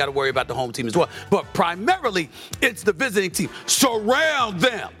incidences where you got to worry about the home team as well, but primarily it's the visiting team. Surround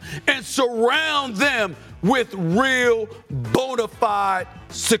them and surround them with real bona fide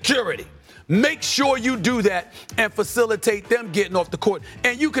security. Make sure you do that and facilitate them getting off the court.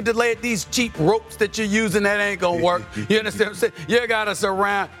 And you could delay it. These cheap ropes that you're using, that ain't gonna work. You understand what I'm saying? You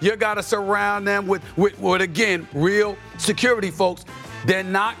gotta surround them with again, real security, folks. They're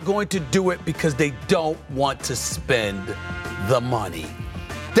not going to do it because they don't want to spend the money.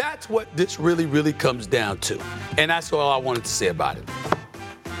 That's what this really, really comes down to. And that's all I wanted to say about it.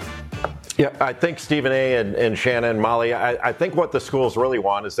 Yeah, I think Stephen A. and Shannon, Molly, I think what the schools really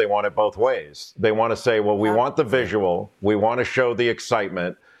want is they want it both ways. They want to say, well, we want the visual, we want to show the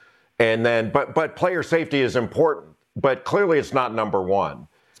excitement, and then, but player safety is important, but clearly it's not number one.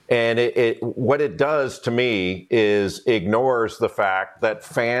 And what it does to me is ignores the fact that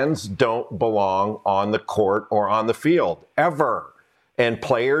fans don't belong on the court or on the field, ever. And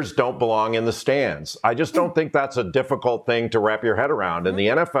players don't belong in the stands. I just don't think that's a difficult thing to wrap your head around. In the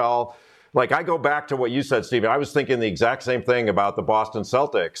NFL, like I go back to what you said, Stephen, I was thinking the exact same thing about the Boston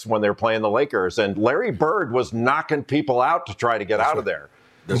Celtics when they're playing the Lakers. And Larry Bird was knocking people out to try to get out of there.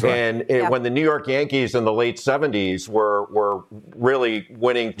 That's right. And when the New York Yankees in the late 70s were really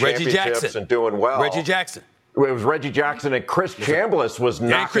winning championships and doing well. Reggie Jackson. It was Reggie Jackson and Chris Chambliss was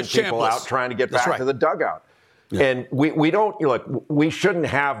knocking people out trying to get back to the dugout. Yeah. And we shouldn't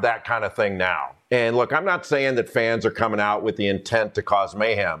have that kind of thing now. And look, I'm not saying that fans are coming out with the intent to cause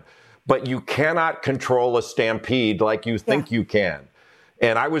mayhem, but you cannot control a stampede like you think you can.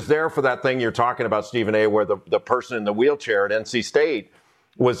 And I was there for that thing you're talking about, Stephen A., where the person in the wheelchair at NC State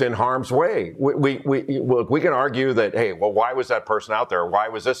was in harm's way. We can argue that, hey, well, why was that person out there? Why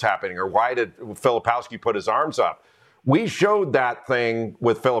was this happening? Or why did Filipowski put his arms up? We showed that thing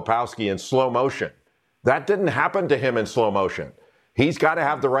with Filipowski in slow motion. That didn't happen to him in slow motion. He's got to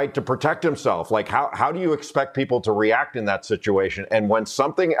have the right to protect himself. Like, how do you expect people to react in that situation? And when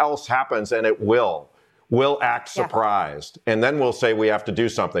something else happens, and it will, we'll act surprised. And then we'll say we have to do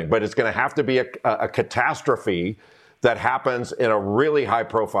something. But it's going to have to be a catastrophe that happens in a really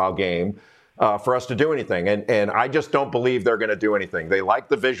high-profile game. for us to do anything. And I just don't believe they're going to do anything. They like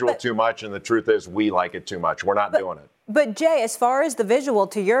the visual too much, and the truth is we like it too much. We're not doing it. But, Jay, as far as the visual,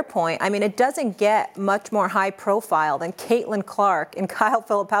 to your point, I mean, it doesn't get much more high profile than Caitlin Clark and Kyle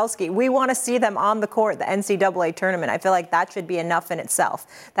Filipowski. We want to see them on the court, the NCAA tournament. I feel like that should be enough in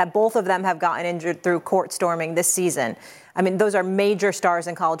itself, that both of them have gotten injured through court storming this season. I mean, those are major stars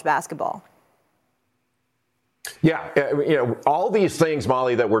in college basketball. Yeah, all these things,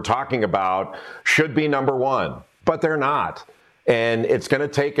 Molly, that we're talking about should be number one, but they're not. And it's going to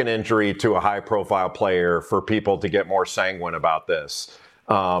take an injury to a high-profile player for people to get more sanguine about this.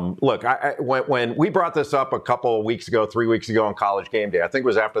 Look, when we brought this up a couple of weeks ago, 3 weeks ago on College Game Day, I think it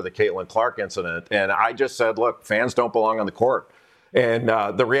was after the Caitlin Clark incident, and I just said, look, fans don't belong on the court. And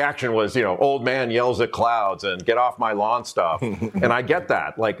the reaction was, old man yells at clouds and get off my lawn stuff. And I get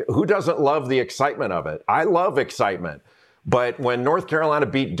that. Like, who doesn't love the excitement of it? I love excitement. But when North Carolina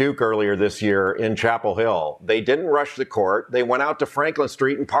beat Duke earlier this year in Chapel Hill, they didn't rush the court. They went out to Franklin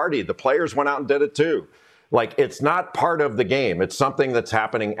Street and partied. The players went out and did it too. Like, it's not part of the game. It's something that's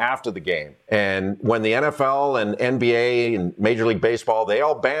happening after the game. And when the NFL and NBA and Major League Baseball, they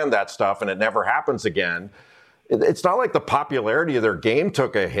all ban that stuff and it never happens again. It's not like the popularity of their game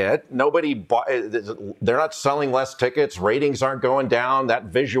took a hit. Nobody bought, they're not selling less tickets. Ratings aren't going down. That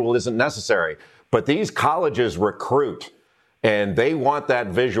visual isn't necessary. But these colleges recruit. And they want that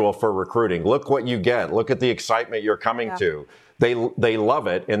visual for recruiting. Look what you get. Look at the excitement you're coming to. They love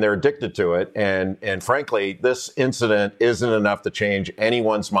it, and they're addicted to it. And frankly, this incident isn't enough to change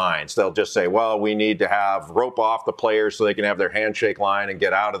anyone's minds. They'll just say, well, we need to have rope off the players so they can have their handshake line and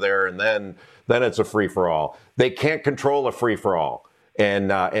get out of there, and then it's a free-for-all. They can't control a free-for-all.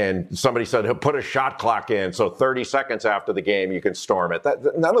 And somebody said, put a shot clock in, so 30 seconds after the game you can storm it.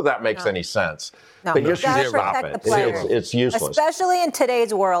 None of that makes any sense. No, they just should stop it. It's useless. Especially in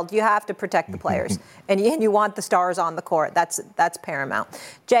today's world, you have to protect the players, and you want the stars on the court. That's paramount.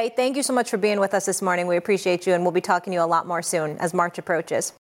 Jay, thank you so much for being with us this morning. We appreciate you, and we'll be talking to you a lot more soon as March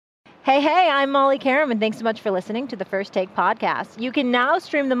approaches. Hey, I'm Molly Karam, and thanks so much for listening to the First Take podcast. You can now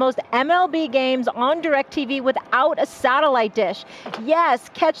stream the most MLB games on DirecTV without a satellite dish. Yes,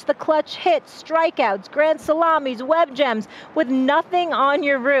 catch the clutch hits, strikeouts, grand salamis, web gems with nothing on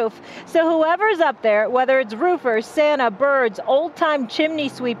your roof. So whoever's up there, whether it's roofers, Santa, birds, old-time chimney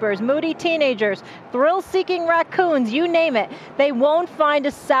sweepers, moody teenagers, thrill-seeking raccoons, you name it, they won't find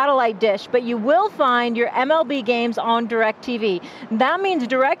a satellite dish, but you will find your MLB games on DirecTV. That means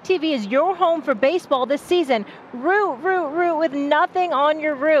DirecTV is your home for baseball this season. Root with nothing on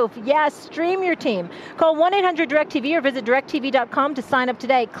your roof. Yes, stream your team. Call 1-800-DirecTV or visit DirecTV.com to sign up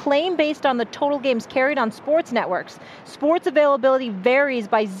today. Claim based on the total games carried on sports networks. Sports availability varies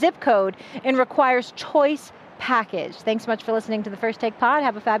by zip code and requires choice package. Thanks so much for listening to the First Take Pod.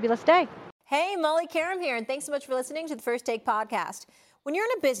 Have a fabulous day. Hey, Molly Karam here, and thanks so much for listening to the First Take Podcast. When you're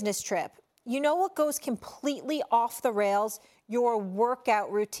on a business trip, you know what goes completely off the rails? Your workout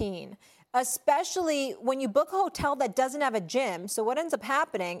routine, especially when you book a hotel that doesn't have a gym. So what ends up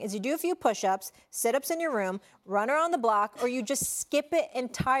happening is you do a few push-ups, sit-ups in your room, run around the block, or you just skip it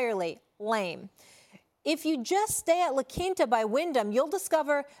entirely. Lame. If you just stay at La Quinta by Wyndham, you'll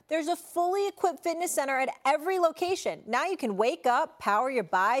discover there's a fully equipped fitness center at every location. Now you can wake up, power your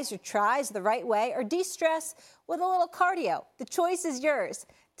bis, your tris the right way, or de-stress with a little cardio. The choice is yours.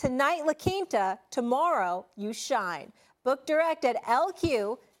 Tonight, La Quinta. Tomorrow, you shine. Book direct at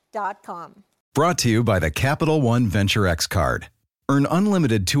LQ.com. Brought to you by the Capital One Venture X card. Earn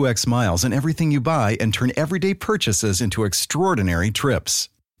unlimited 2x miles on everything you buy and turn everyday purchases into extraordinary trips.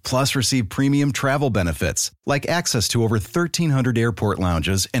 Plus, receive premium travel benefits like access to over 1,300 airport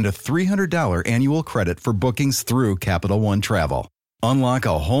lounges and a $300 annual credit for bookings through Capital One Travel. Unlock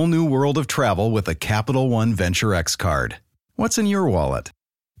a whole new world of travel with a Capital One Venture X card. What's in your wallet?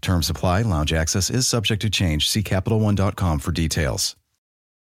 Terms apply. Lounge access is subject to change. See CapitalOne.com for details.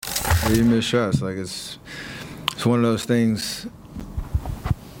 You miss shots. Like it's one of those things.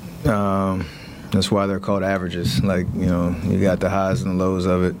 That's why they're called averages. Like, you got the highs and the lows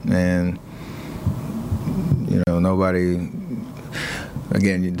of it, and nobody.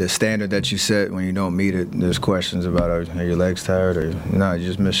 Again, the standard that you set, when you don't meet it, there's questions about are your legs tired or you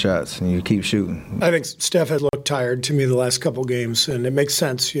just miss shots and you keep shooting. I think Steph had looked tired to me the last couple games, and it makes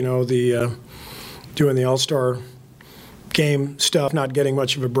sense, the doing the All-Star game stuff, not getting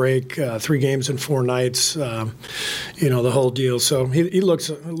much of a break, 3 games in 4 nights, the whole deal. So he looks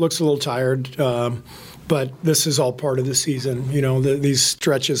a little tired, but this is all part of the season. These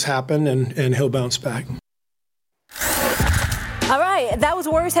stretches happen, and he'll bounce back. All right. right, that was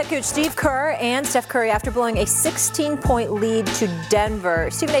Warriors head coach Steve Kerr and Steph Curry after blowing a 16-point lead to Denver.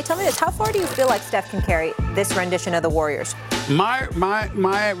 Stephen A., tell me this, how far do you feel like Steph can carry this rendition of the Warriors? My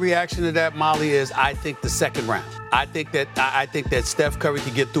reaction to that, Molly, is I think the second round. I think that Steph Curry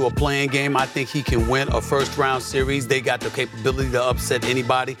can get through a playing game. I think he can win a first-round series. They got the capability to upset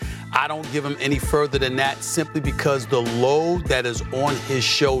anybody. I don't give him any further than that simply because the load that is on his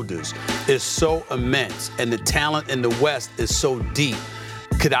shoulders is so immense and the talent in the West is so deep.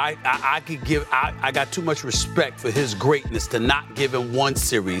 I got too much respect for his greatness to not give him one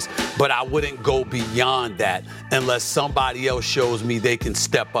series, but I wouldn't go beyond that unless somebody else shows me they can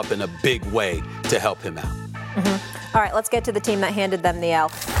step up in a big way to help him out. Mm-hmm. All right, let's get to the team that handed them the L.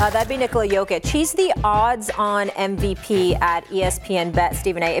 That'd be Nikola Jokic. He's the odds-on MVP at ESPN Bet,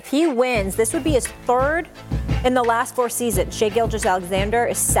 Stephen A. If he wins, this would be his third in the last 4 seasons. Shai Gilgeous-Alexander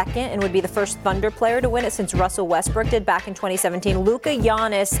is second and would be the first Thunder player to win it since Russell Westbrook did back in 2017. Luka,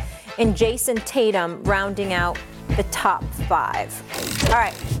 Giannis, and Jason Tatum rounding out the top 5. All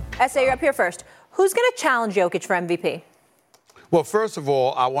right, S.A., you're up here first. Who's going to challenge Jokic for MVP? Well, first of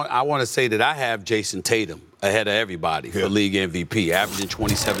all, I want to say that I have Jason Tatum ahead of everybody for league MVP, averaging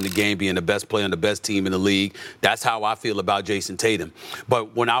 27 a game, being the best player on the best team in the league. That's how I feel about Jason Tatum.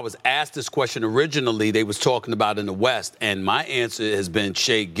 But when I was asked this question originally, they was talking about in the West, and my answer has been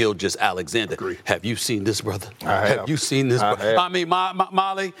Shai Gilgeous-Alexander. Have you seen this, brother? Have you seen this, brother? I mean,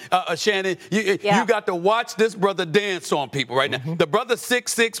 Molly, Shannon, you got to watch this brother dance on people right now. The brother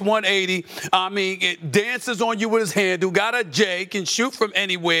 6'6", 180. I mean, it dances on you with his hand, who got a J, can shoot from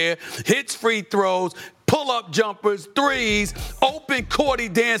anywhere, hits free throws, pull-up jumpers, threes, open court, he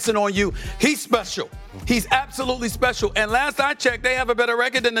dancing on you. He's special. He's absolutely special. And last I checked, they have a better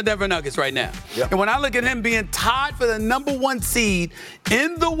record than the Denver Nuggets right now. And when I look at him being tied for the number 1 seed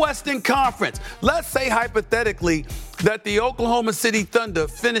in the Western Conference, let's say hypothetically that the Oklahoma City Thunder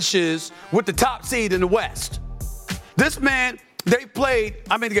finishes with the top seed in the West. This man, they played,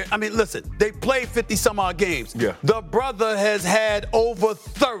 listen, they played 50-some-odd games. The brother has had over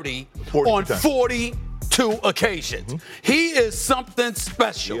 30 on 42 occasions. He is something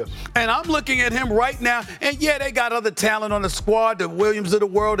special. And I'm looking at him right now, and they got other talent on the squad, the Williams of the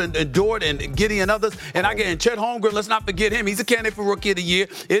world, and Dort and Giddey and others. And Chet Holmgren, let's not forget him. He's a candidate for Rookie of the Year.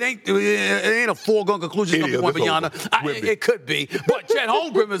 It ain't a foregone conclusion. It could be. But Chet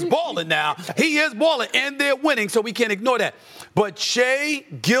Holmgren is balling now. He is balling, and they're winning, so we can't ignore that. But Shai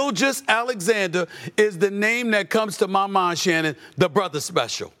Gilgeous-Alexander is the name that comes to my mind, Shannon, the brother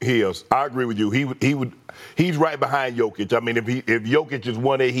special. He is. I agree with you. He's right behind Jokic. I mean, if Jokic is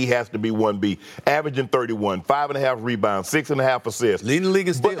 1A, he has to be 1B. Averaging 31, 5.5 rebounds, 6.5 assists. Leading the league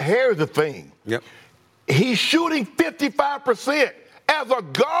in steals. But here's the thing. He's shooting 55% as a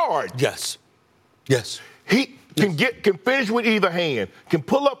guard. Yes. He can finish with either hand, can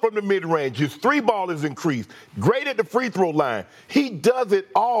pull up from the mid-range. His 3-ball is increased. Great at the free throw line. He does it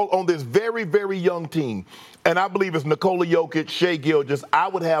all on this very, very young team. And I believe it's Nikola Jokic, Shai Gilgeous. I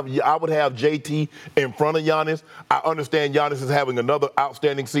would have JT in front of Giannis. I understand Giannis is having another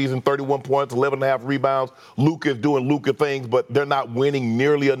outstanding season, 31 points, 11.5 rebounds. Luka is doing Luka things, but they're not winning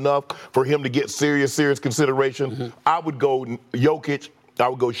nearly enough for him to get serious consideration. I would go Jokic. I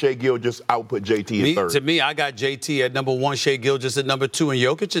would go Shai Gilgeous. I would put JT in third. To me, I got JT at number 1, Shai Gilgeous at number 2, and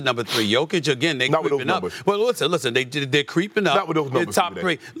Jokic at number 3. Jokic, again, they're creeping up. Well, listen, they're creeping up. Not with those numbers. Top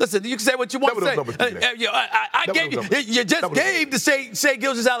 3. Listen, you can say what you want to say. You just gave the Shai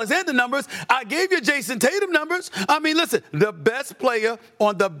Gilgeous-Alexander numbers. I gave you Jason Tatum numbers. I mean, listen, the best player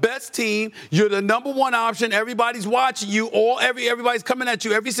on the best team. You're the number 1 option. Everybody's watching you. Everybody's coming at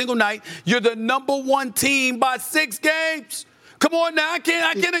you every single night. You're the number 1 team by 6 games. Come on now, I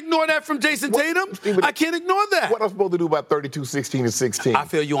can't ignore that from Jason Tatum. I can't ignore that. What am I supposed to do about 32, 16, and 16? I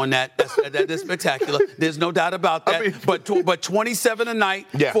feel you on that. That's spectacular. There's no doubt about that. But 27 a night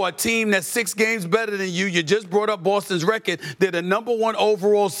for a team that's 6 games better than you. You just brought up Boston's record. They're the number 1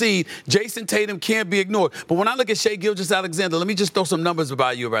 overall seed. Jason Tatum can't be ignored. But when I look at Shai Gilgeous-Alexander, let me just throw some numbers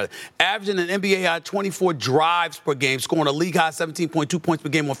about it. Averaging an NBA high 24 drives per game, scoring a league high 17.2 points per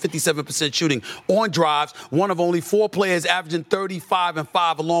game on 57% shooting on drives. One of only 4 players averaging 35 and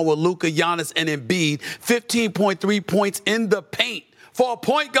 5, along with Luka, Giannis, and Embiid. 15.3 points in the paint for a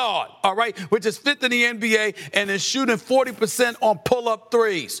point guard, all right, which is 5th in the NBA and is shooting 40% on pull-up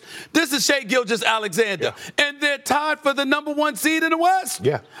threes. This is Shai Gilgeous-Alexander, and they're tied for the number 1 seed in the West.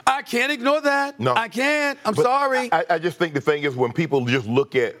 I can't ignore that. No. I can't. I'm sorry. I just think the thing is when people just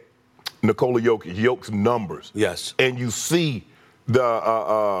look at Nikola Jokic's numbers, and you see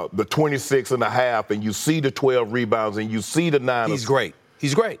the 26 and a half, and you see the 12 rebounds, and you see the 9. He's great.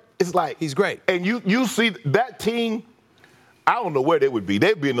 It's like he's great. And you see that team. I don't know where they would be.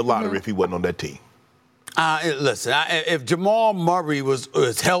 They'd be in the lottery if he wasn't on that team. Listen, if Jamal Murray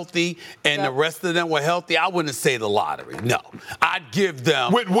was healthy and the rest of them were healthy, I wouldn't say the lottery. No. I'd give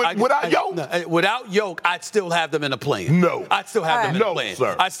them. Without Yoke? Without Yoke, I'd still have them in the play-in. No. I'd still have them in the play-in.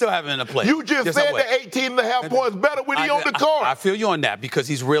 Sir. I'd still have them in the play-in. You just said the 18.5 points better when he on the court. I feel you on that because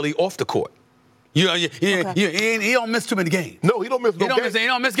he's really off the court. He don't miss too many games. No, he don't miss no games. He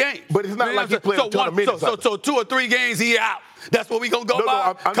don't miss games. But it's not like he played a ton of minutes. So 2 or 3 games, he out. That's what we going to go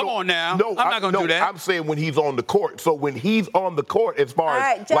by? Come on now. I'm not going to do that. I'm saying when he's on the court. So when he's on the court, as far as.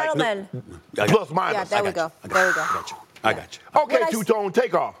 All right, gentlemen. Plus, minus. Yeah, there we go. There we go. I got you. Okay, Two-Tone,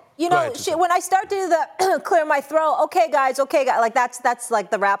 take off. You know, when I start to do the clear my throat, okay, guys, like that's like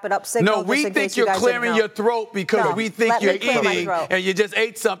the wrap it up signal. No, we think you're clearing your throat because we think you're eating and you just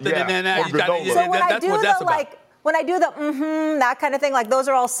ate something and then that's what that's about. When I do the that kind of thing, like those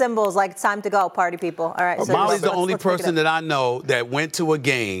are all symbols, like it's time to go, party people. All right. So Molly's the only person that I know that went to a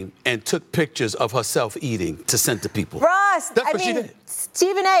game and took pictures of herself eating to send to people. Ross, that's what she did.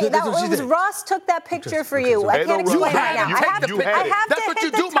 Stephen A. Ross took that picture for you. I can't explain it right now. That's what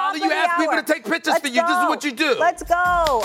you do, Molly. You ask people to take pictures for you. This is what you do. Let's go.